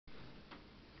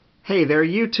Hey there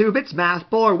YouTube, it's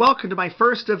MathBuller. Welcome to my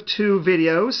first of two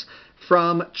videos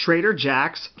from Trader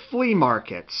Jack's Flea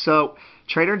Market. So,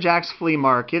 Trader Jack's Flea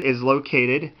Market is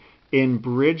located in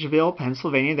Bridgeville,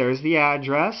 Pennsylvania. There's the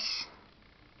address.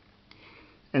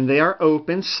 And they are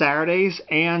open Saturdays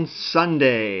and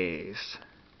Sundays.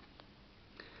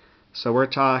 So we're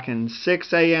talking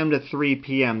 6 a.m. to 3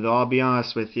 p.m. though I'll be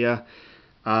honest with you.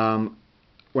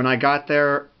 When I got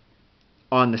there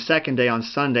on the second day, on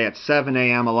Sunday at 7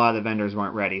 a.m., a lot of the vendors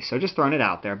weren't ready. So just throwing it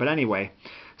out there. But anyway,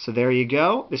 so there you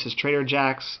go. This is Trader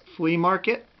Jack's Flea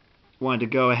Market. Wanted to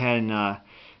go ahead and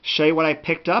show you what I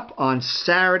picked up on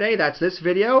Saturday. That's this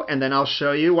video. And then I'll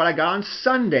show you what I got on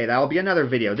Sunday. That will be another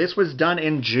video. This was done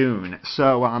in June.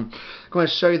 So I'm going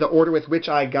to show you the order with which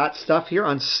I got stuff here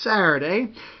on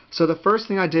Saturday. So the first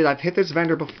thing I did, I've hit this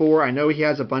vendor before. I know he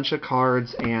has a bunch of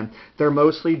cards, and they're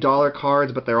mostly dollar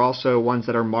cards, but they're also ones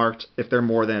that are marked if they're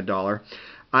more than $1.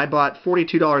 I bought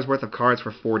 $42 worth of cards for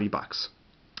 40 bucks.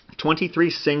 23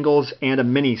 singles and a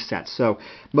mini set. So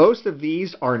most of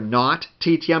these are not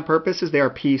TTM purposes, they are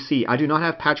PC. I do not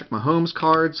have Patrick Mahomes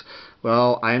cards.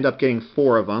 Well, I end up getting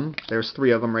 4 of them. There's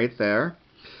 3 of them right there.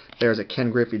 There's a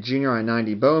Ken Griffey Jr. on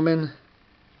 90 Bowman.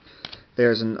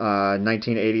 There's a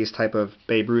 1980s type of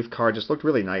Babe Ruth card. Just looked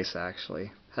really nice,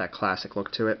 actually. Had a classic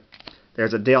look to it.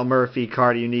 There's a Dale Murphy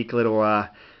card, a unique little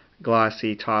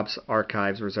glossy Topps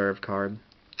Archives Reserve card.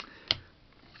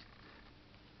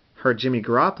 Heard Jimmy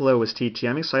Garoppolo was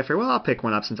TTMing, so I figured, well, I'll pick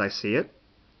one up since I see it.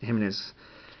 Him in his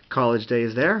college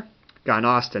days there. Got an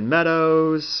Austin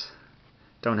Meadows.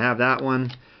 Don't have that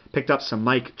one. Picked up some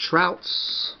Mike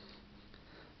Trouts.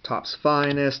 Topps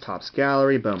Finest, Topps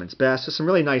Gallery, Bowman's Best. Just some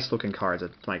really nice looking cards of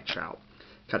Mike Trout.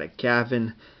 Got a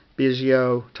Gavin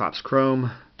Biggio, Topps Chrome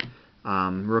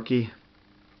rookie.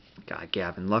 Got a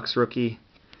Gavin Lux rookie.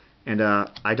 And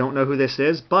I don't know who this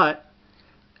is, but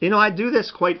you know, I do this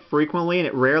quite frequently and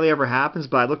it rarely ever happens,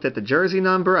 but I looked at the jersey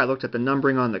number, I looked at the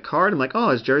numbering on the card. I'm like,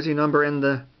 oh, his jersey number and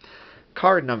the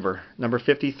card number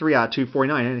 53 out of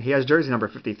 249, and he has jersey number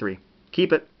 53.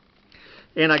 Keep it.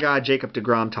 And I got a Jacob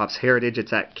deGrom Topps Heritage.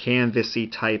 It's that canvasy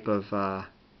type of,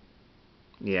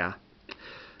 yeah.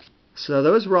 So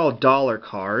those were all dollar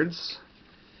cards.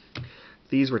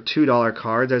 These were $2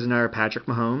 cards. There's another Patrick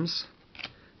Mahomes.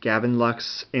 Gavin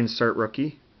Lux insert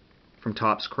rookie from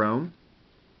Topps Chrome.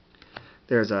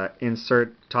 There's a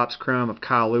insert Topps Chrome of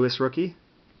Kyle Lewis rookie.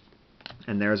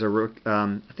 And there's a,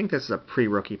 I think this is a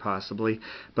pre-rookie possibly,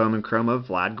 Bowman Chrome of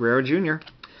Vlad Guerrero Jr.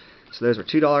 So those were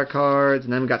 $2 cards,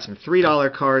 and then we got some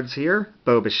 $3 cards here.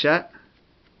 Bo Bichette,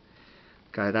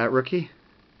 got that rookie.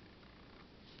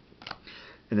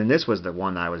 And then this was the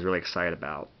one that I was really excited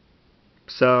about.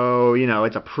 So, you know,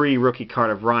 it's a pre-rookie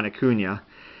card of Ron Acuna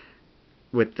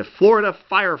with the Florida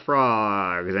Fire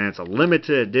Frogs, and it's a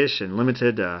limited edition,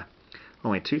 limited,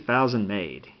 only 2,000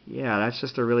 made. Yeah, that's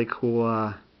just a really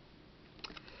cool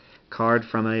card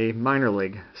from a minor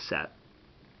league set.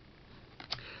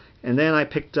 And then I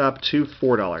picked up 2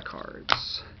 $4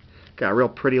 cards. Got a real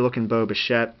pretty looking Bo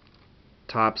Bichette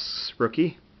Topps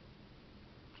rookie.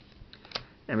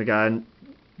 And we got,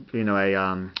 you know,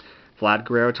 a Vlad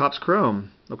Guerrero Topps Chrome.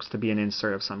 Looks to be an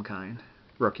insert of some kind.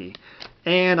 Rookie.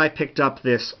 And I picked up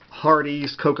this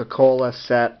Hardee's Coca-Cola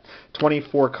set.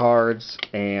 24 cards.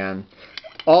 And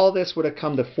all this would have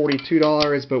come to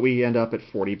 $42, but we end up at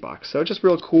 40 bucks. So just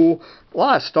real cool. A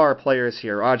lot of star players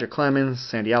here. Roger Clemens,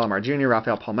 Sandy Alomar Jr.,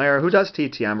 Rafael Palmeiro, who does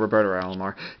TTM, Roberto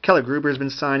Alomar. Kelly Gruber's been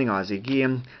signing, Ozzie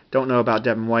Guillen. Don't know about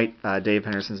Devin White. Dave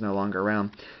Henderson's no longer around.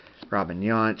 Robin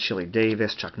Yount, Chili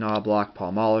Davis, Chuck Knobloch,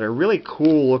 Paul Molitor. Really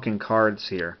cool looking cards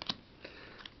here.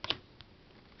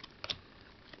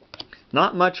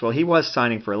 Not much. Well, he was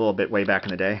signing for a little bit way back in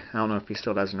the day. I don't know if he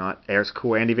still does or not. There's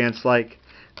cool Andy Van Slyke.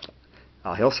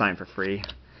 Oh, he'll sign for free.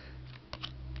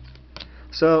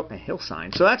 So, he'll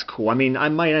sign. So that's cool. I mean, I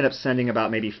might end up sending about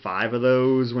maybe 5 of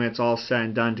those when it's all said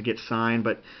and done to get signed.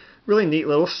 But really neat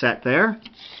little set there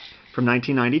from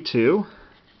 1992.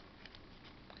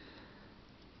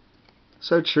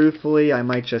 So truthfully, I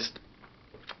might just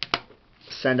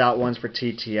send out ones for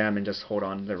TTM and just hold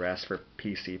on to the rest for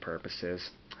PC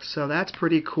purposes. So that's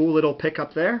pretty cool little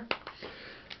pickup there.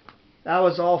 That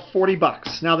was all 40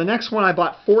 bucks. Now the next one I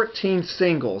bought 14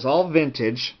 singles, all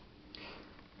vintage.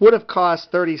 Would have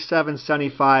cost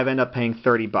 $37.75, end up paying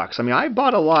 30 bucks. I mean, I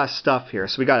bought a lot of stuff here.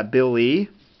 So we got a Bill Lee.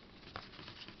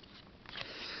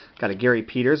 Got a Gary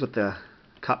Peters with the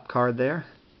cup card there.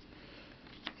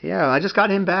 Yeah, I just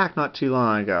got him back not too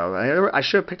long ago. I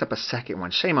should have picked up a second one.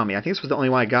 Shame on me. I think this was the only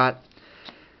one I got.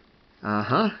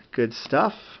 Good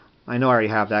stuff. I know I already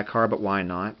have that card, but why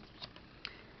not?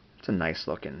 It's a nice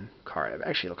looking card. It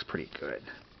actually looks pretty good.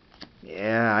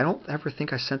 Yeah, I don't ever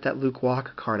think I sent that Luke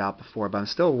Walker card out before, but I'm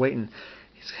still waiting.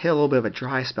 He's hit a little bit of a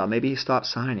dry spell. Maybe he stopped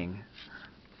signing.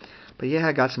 But yeah,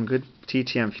 I got some good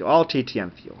TTM fuel. All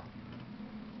TTM fuel.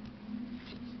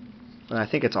 And I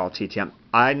think it's all TTM.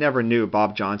 I never knew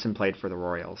Bob Johnson played for the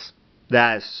Royals.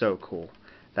 That is so cool.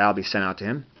 That'll be sent out to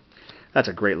him. That's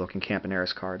a great looking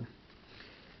Campaneris card.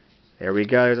 There we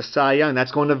go. There's a Cy Young.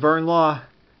 That's going to Vern Law.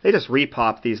 They just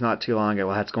repopped these not too long ago.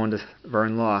 Well, that's going to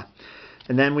Vern Law.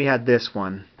 And then we had this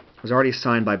one. It was already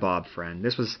signed by Bob Friend.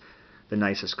 This was the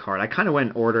nicest card. I kind of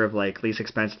went in order of like least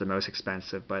expensive to most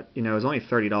expensive, but you know, it was only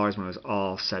 $30 when it was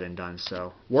all said and done,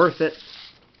 so worth it.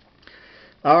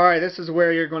 Alright, this is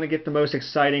where you're going to get the most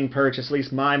exciting purchase, at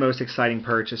least my most exciting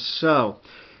purchase. So,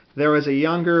 there was a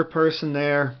younger person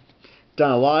there,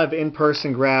 done a lot of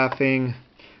in-person graphing,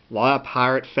 a lot of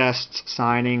Pirate Fest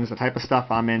signings, the type of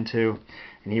stuff I'm into,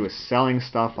 and he was selling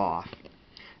stuff off.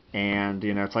 And,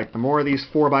 you know, it's like the more of these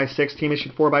 4x6, team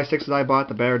issued 4x6s I bought,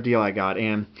 the better deal I got.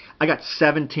 And I got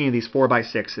 17 of these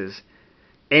 4x6s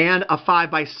and a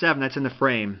 5x7 that's in the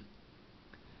frame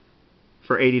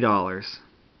for $80.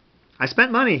 I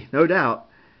spent money, no doubt.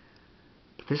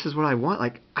 But this is what I want.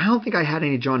 Like, I don't think I had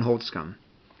any John Holtzcomb.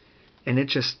 And it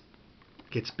just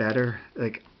gets better.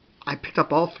 Like, I picked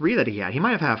up all three that he had. He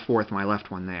might have had a fourth when I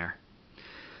left one there.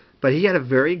 But he had a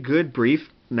very good, brief,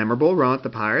 memorable run with the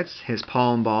Pirates. His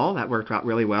palm ball, that worked out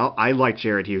really well. I liked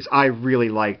Jared Hughes. I really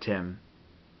liked him.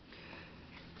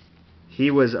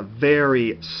 He was a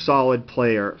very solid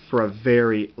player for a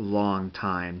very long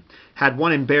time. Had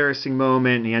one embarrassing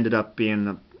moment, and he ended up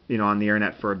being, you know, on the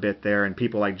internet for a bit there, and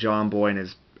people like John Boy in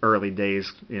his early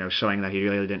days, you know, showing that he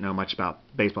really didn't know much about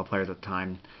baseball players at the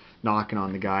time, knocking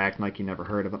on the guy, acting like he never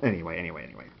heard of him. Anyway.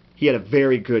 He had a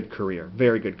very good career.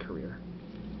 Very good career.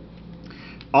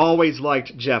 Always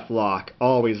liked Jeff Locke.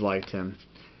 Always liked him.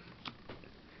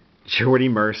 Jordy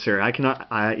Mercer.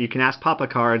 You can ask Papa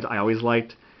Cards. I always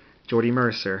liked Jordy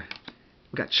Mercer.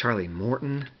 We got Charlie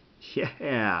Morton.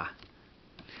 Yeah.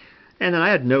 And then I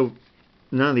had none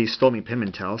of these stole me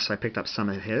Pimentel, so I picked up some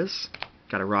of his.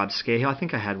 Got a Rob Scahill. I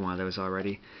think I had one of those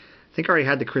already. I think I already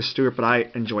had the Chris Stewart, but I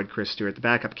enjoyed Chris Stewart. The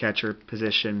backup catcher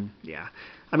position. Yeah.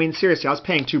 I mean, seriously, I was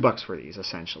paying $2 for these,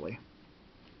 essentially.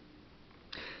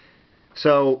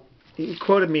 So he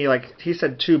quoted me like he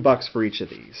said $2 for each of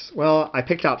these. Well, I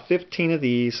picked out 15 of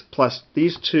these plus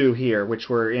these two here, which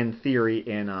were in theory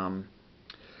in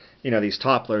you know, these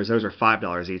topplers. Those are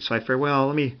 $5 each. So I figured,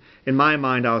 well, in my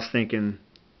mind, I was thinking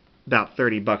about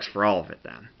 $30 for all of it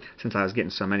then, since I was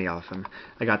getting so many of them.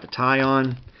 I got the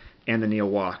Tyon and the Neil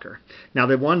Walker. Now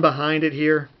the one behind it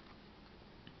here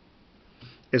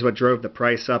is what drove the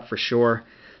price up for sure.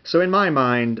 So in my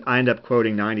mind, I ended up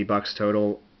quoting $90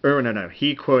 total. Or no,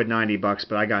 he quoted $90,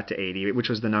 but I got to 80, which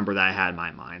was the number that I had in my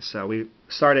mind. So we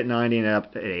started at 90 and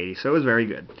up to 80, so it was very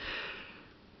good.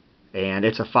 And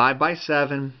it's a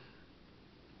 5x7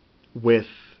 with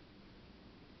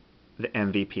the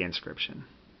MVP inscription.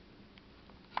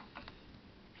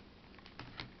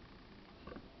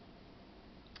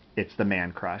 It's the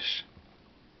Man Crush.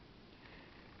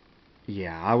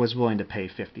 Yeah, I was willing to pay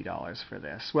 $50 for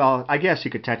this. Well, I guess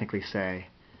you could technically say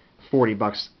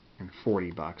 $40 and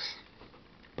 $40,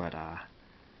 but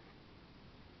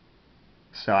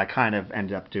so I kind of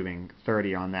ended up doing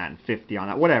 30 on that and 50 on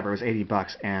that, whatever. It was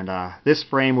 $80, and this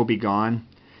frame will be gone.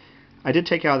 I did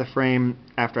take it out of the frame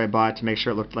after I bought it to make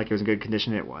sure it looked like it was in good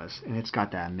condition. It was, and it's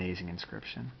got that amazing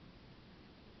inscription.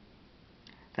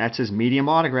 That's his medium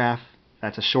autograph.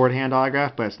 That's a shorthand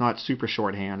autograph, but it's not super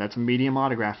shorthand. That's a medium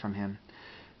autograph from him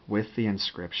with the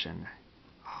inscription.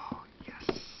 Oh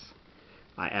yes,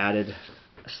 I added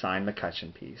a signed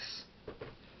McCutcheon piece.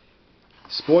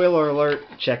 Spoiler alert,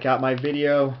 check out my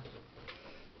video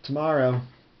tomorrow,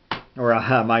 or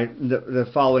the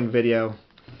following video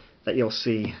that you'll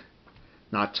see,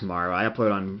 not tomorrow. I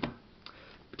upload on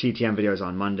TTM videos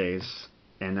on Mondays,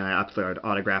 and then I upload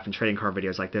autograph and trading card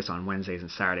videos like this on Wednesdays and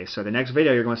Saturdays. So the next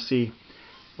video you're going to see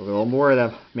a little more of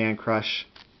the Man Crush.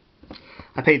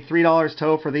 I paid $3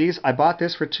 total for these. I bought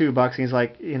this for $2, and he's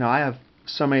like, you know, I have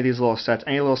so many of these little sets.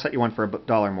 Any little set you want for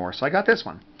 $1 more. So I got this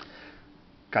one.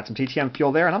 Got some TTM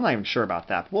fuel there, and I'm not even sure about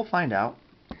that, but we'll find out.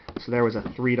 So there was a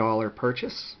 $3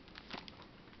 purchase.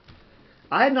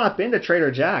 I had not been to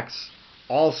Trader Jack's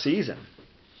all season.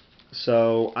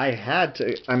 So I had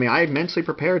to, I mentally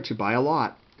prepared to buy a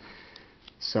lot.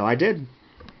 So I did.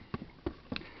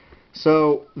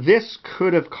 So this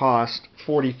could have cost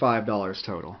 $45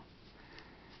 total.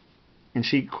 And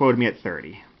she quoted me at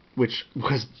 $30, which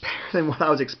was better than what I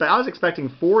was expecting. I was expecting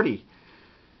 $40.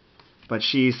 But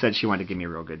she said she wanted to give me a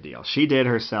real good deal. She did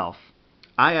herself.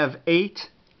 I have 8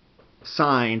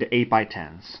 signed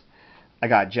 8x10s. I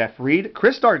got Jeff Reed.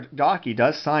 Chris Dardocky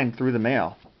does sign through the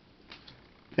mail.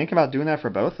 Think about doing that for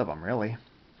both of them, really.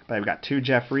 But I've got 2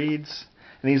 Jeff Reeds.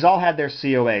 And these all had their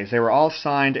COAs. They were all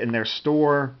signed in their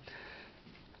store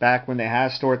back when they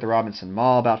had a store at the Robinson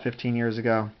Mall about 15 years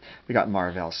ago. We got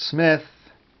Marvell Smith.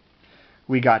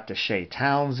 We got Deshae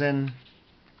Townsend.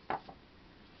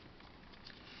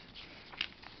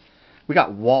 We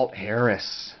got Walt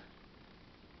Harris.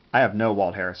 I have no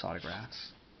Walt Harris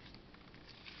autographs.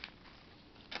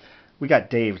 We got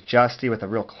Dave Justy with a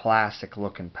real classic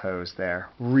looking pose there.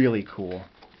 Really cool.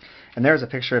 And there's a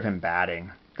picture of him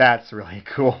batting. That's really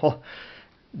cool.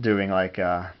 Doing like,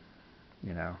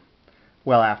 you know,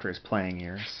 well after his playing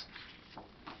years.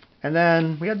 And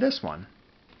then we had this one.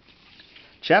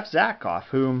 Jeff Zatkoff,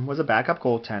 whom was a backup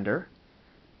goaltender.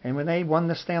 And when they won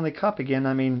the Stanley Cup again,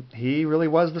 I mean, he really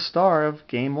was the star of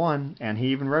Game 1. And he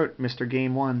even wrote Mr.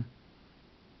 Game 1.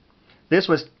 This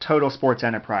was Total Sports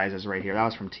Enterprises right here. That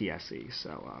was from TSE.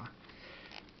 So,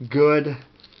 good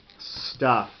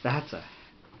stuff. That's a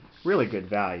really good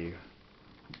value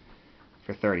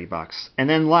for $30. And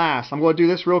then last, I'm going to do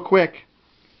this real quick.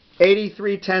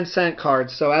 83 10-cent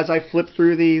cards. So as I flip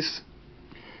through these,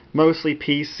 mostly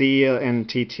PC and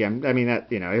TTM. I mean, that,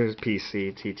 you know, it was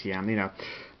PC, TTM, you know.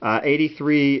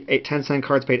 83 10-cent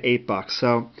cards paid $8.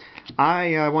 So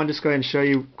I want to just go ahead and show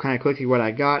you kind of quickly what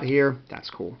I got here. That's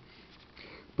cool.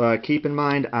 But keep in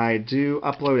mind, I do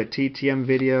upload a TTM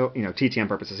video, you know, TTM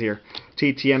purposes here,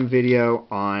 TTM video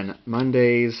on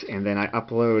Mondays, and then I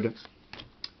upload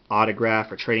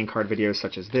autograph or trading card videos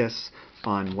such as this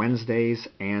on Wednesdays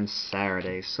and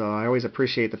Saturdays. So I always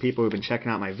appreciate the people who've been checking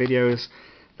out my videos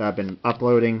that I've been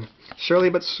uploading.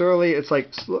 Surely but surely, it's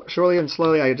like surely and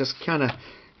slowly I just kind of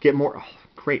get more, oh,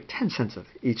 great, 10 cents of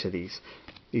each of these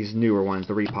newer ones,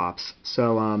 the repops.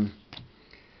 So,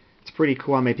 it's pretty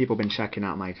cool how many people have been checking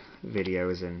out my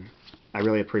videos, and I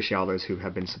really appreciate all those who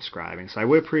have been subscribing. So I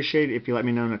would appreciate it if you let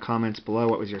me know in the comments below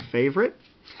what was your favorite.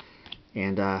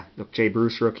 And look, Jay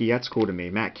Bruce rookie, that's cool to me.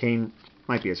 Matt Cain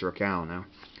might be his rookie, I don't know.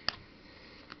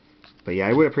 But yeah,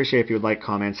 I would appreciate if you would like,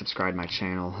 comment, subscribe to my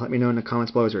channel. Let me know in the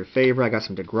comments below what was your favorite. I got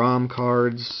some DeGrom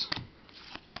cards.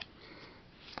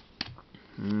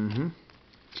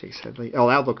 Chase Headley. Oh,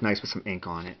 that would look nice with some ink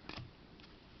on it.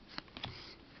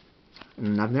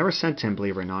 And I've never sent him,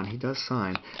 believe it or not. He does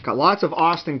sign. Got lots of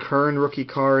Austin Kern rookie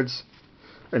cards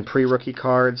and pre-rookie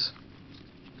cards.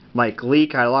 Mike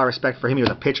Leake, I had a lot of respect for him. He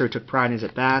was a pitcher who took pride in his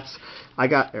at-bats. I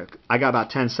got about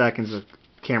 10 seconds. The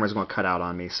camera's going to cut out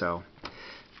on me. So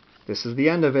this is the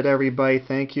end of it, everybody.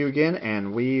 Thank you again,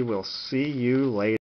 and we will see you later.